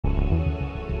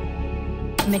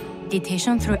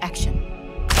Meditation through action,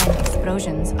 and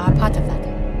explosions are part of that.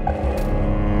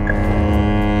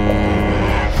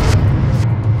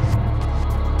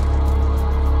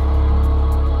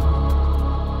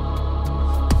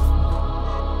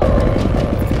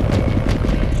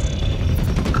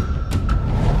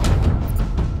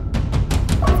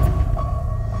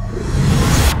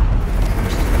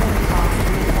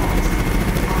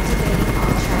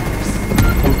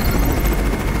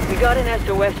 Got an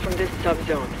SOS from this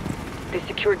subzone. They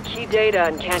secured key data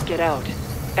and can't get out.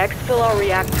 Exfil our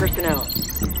React personnel.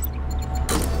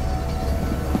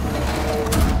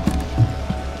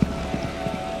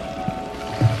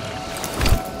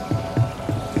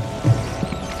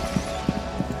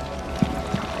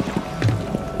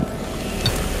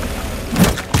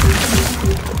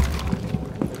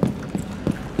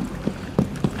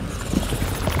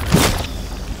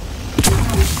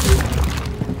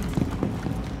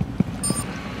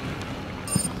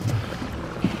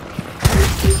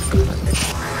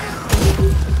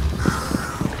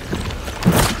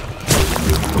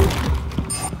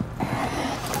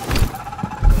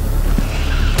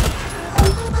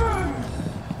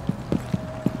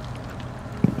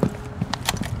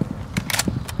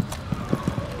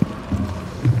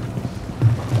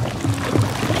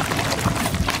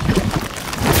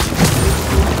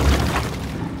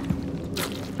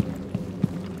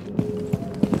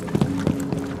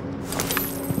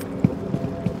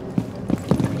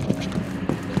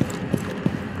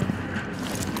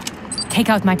 Take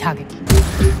out my target.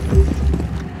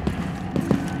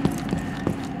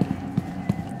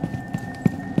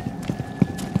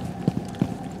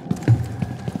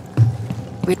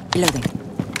 Reloading.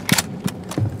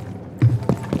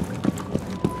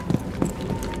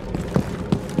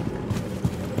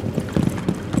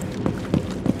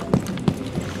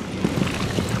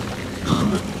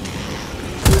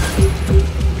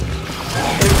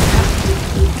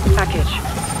 Package.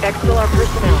 Exfil our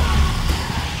personnel.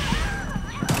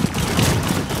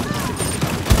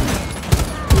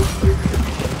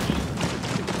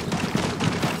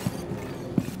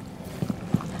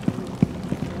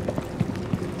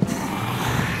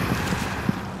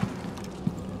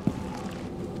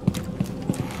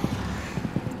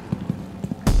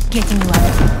 Getting you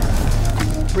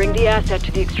out. Bring the asset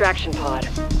to the extraction pod.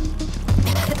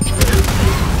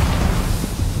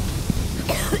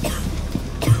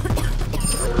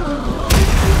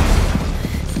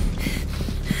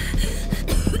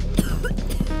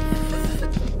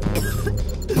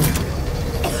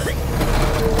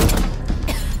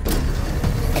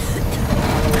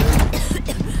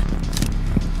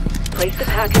 Place the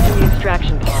package in the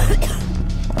extraction pod.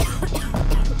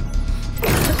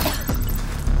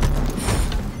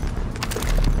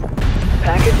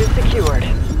 Package is secured.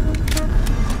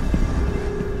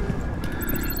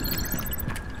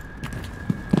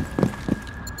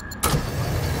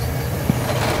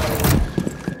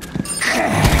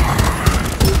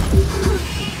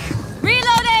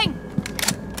 Reloading!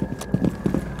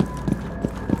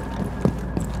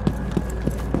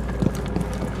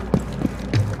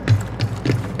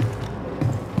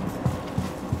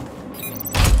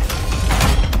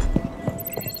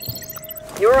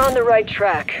 You're on the right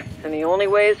track, and the only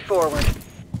way is forward.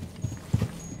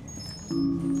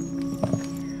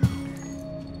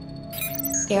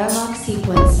 Airlock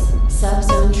sequence.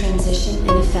 Subzone transition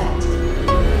in effect.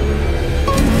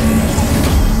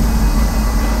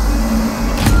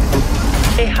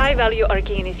 A high-value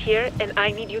arcane is here, and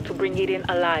I need you to bring it in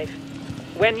alive.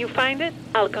 When you find it,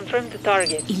 I'll confirm the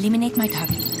target. Eliminate my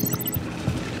target.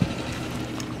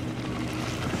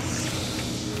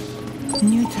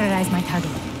 Neutralize my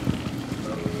target.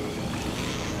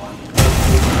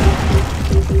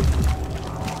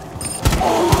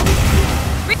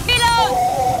 Reload!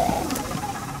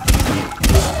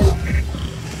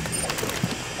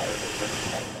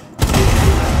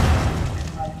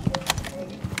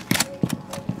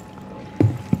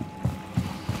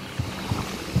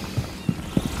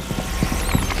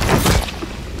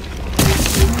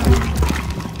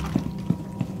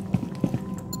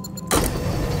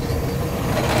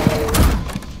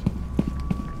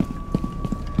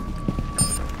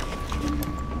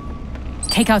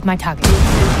 Take out my target.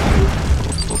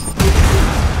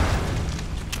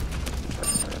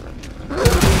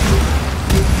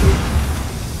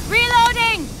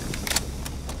 Reloading!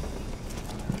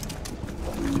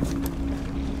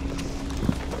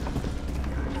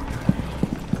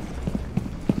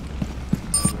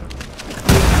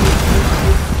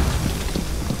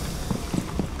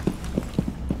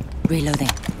 Reloading.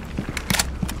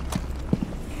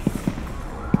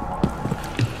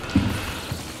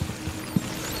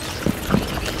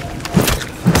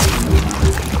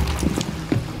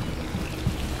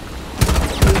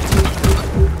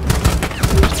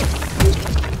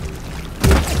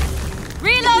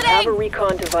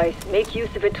 recon device. Make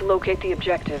use of it to locate the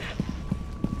objective.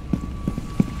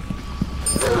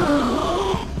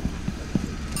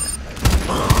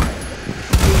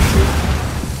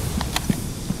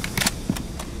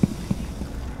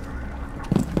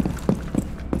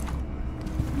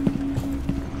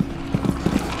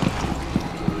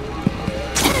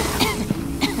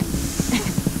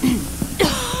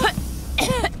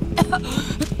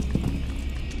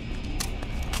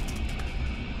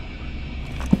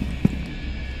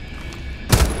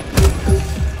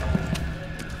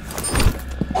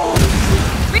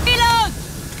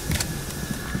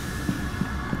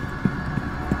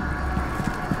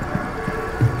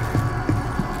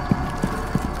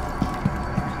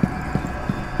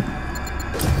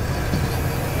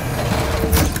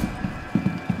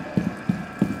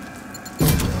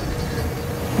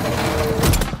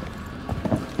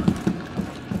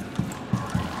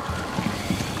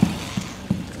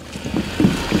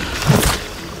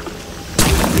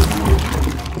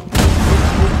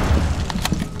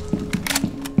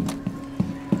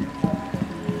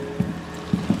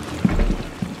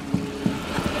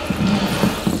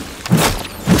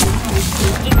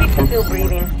 Still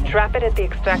breathing. Trap it at the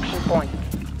extraction point.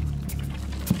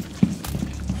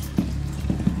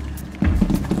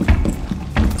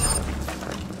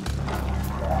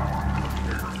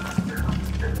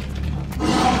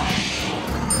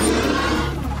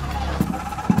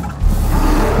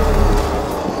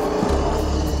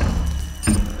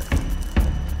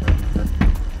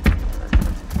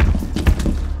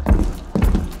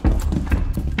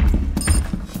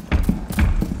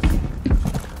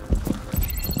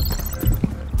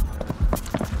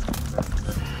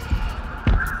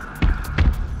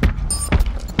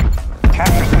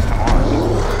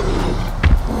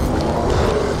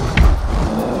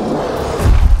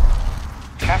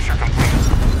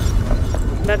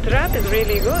 That trap is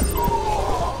really good.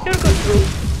 You're good too.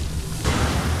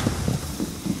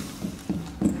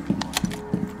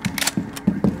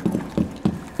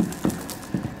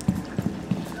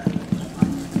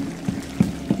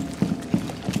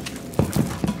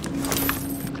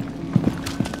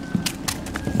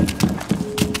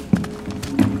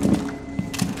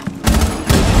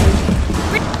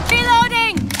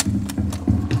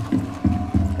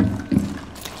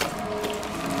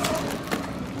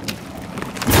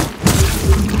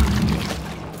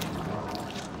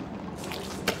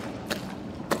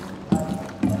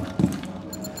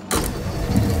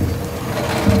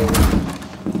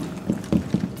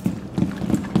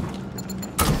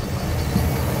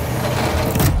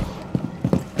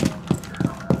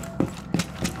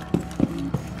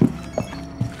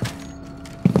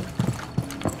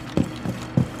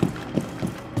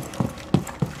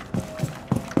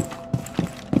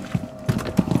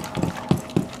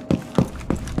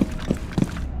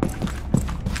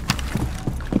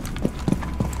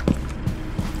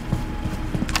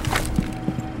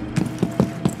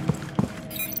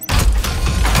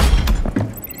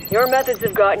 Your methods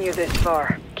have gotten you this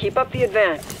far. Keep up the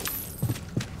advance.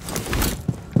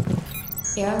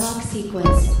 Airlock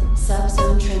sequence.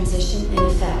 Subzone transition in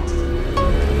effect.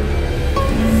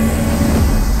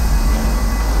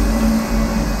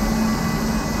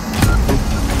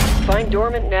 Find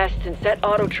dormant nests and set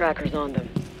auto trackers on them.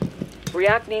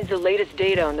 React needs the latest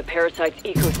data on the parasite's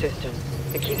ecosystem.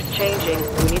 It keeps changing,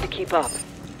 and we need to keep up.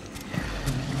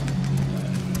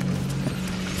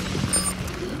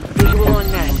 Visual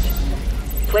on nest.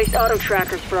 Place auto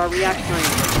trackers for our React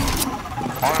scientists.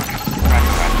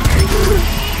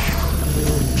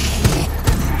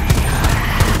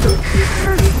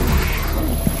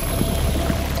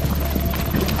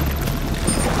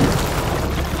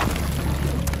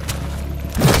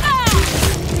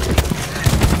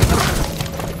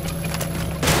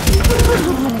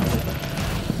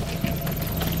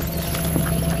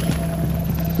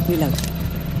 Reload.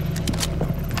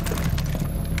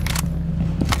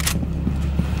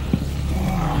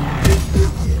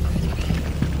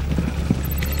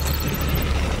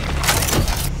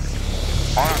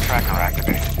 Auto tracker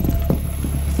activated.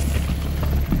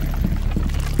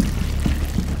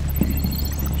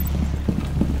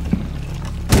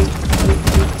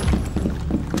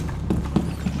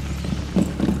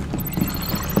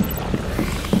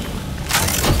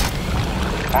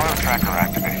 Auto tracker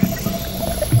activated.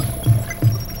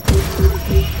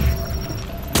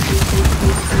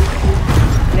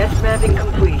 Nest mapping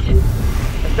complete.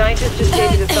 The scientist just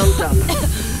gave you the thumbs up.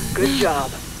 Good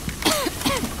job.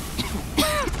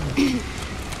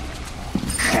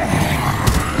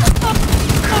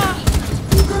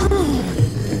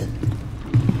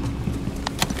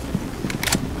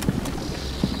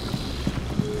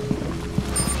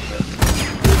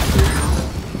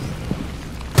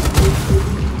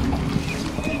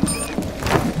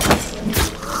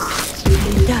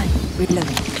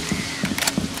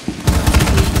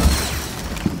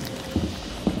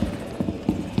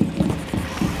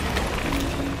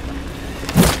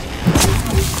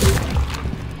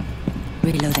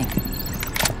 Reloading.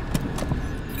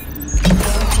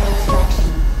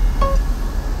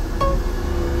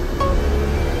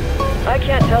 I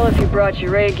can't tell if you brought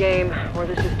your A game, or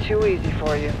this is too easy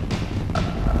for you.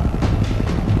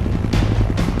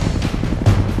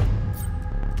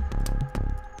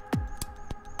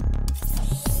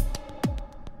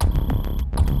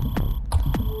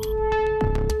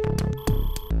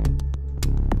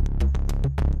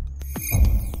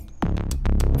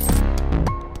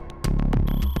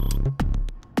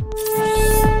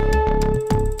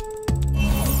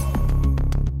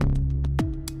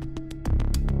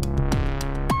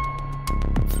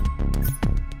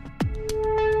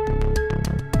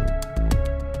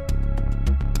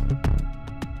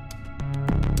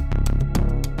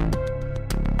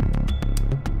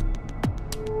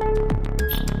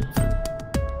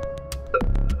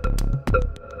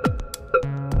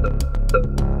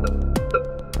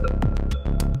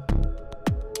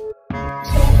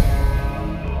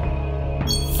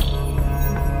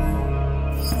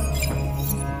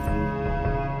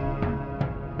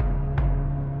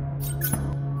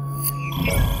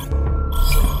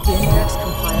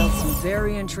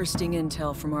 Very interesting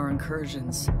intel from our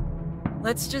incursions.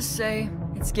 Let's just say,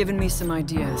 it's given me some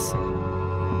ideas.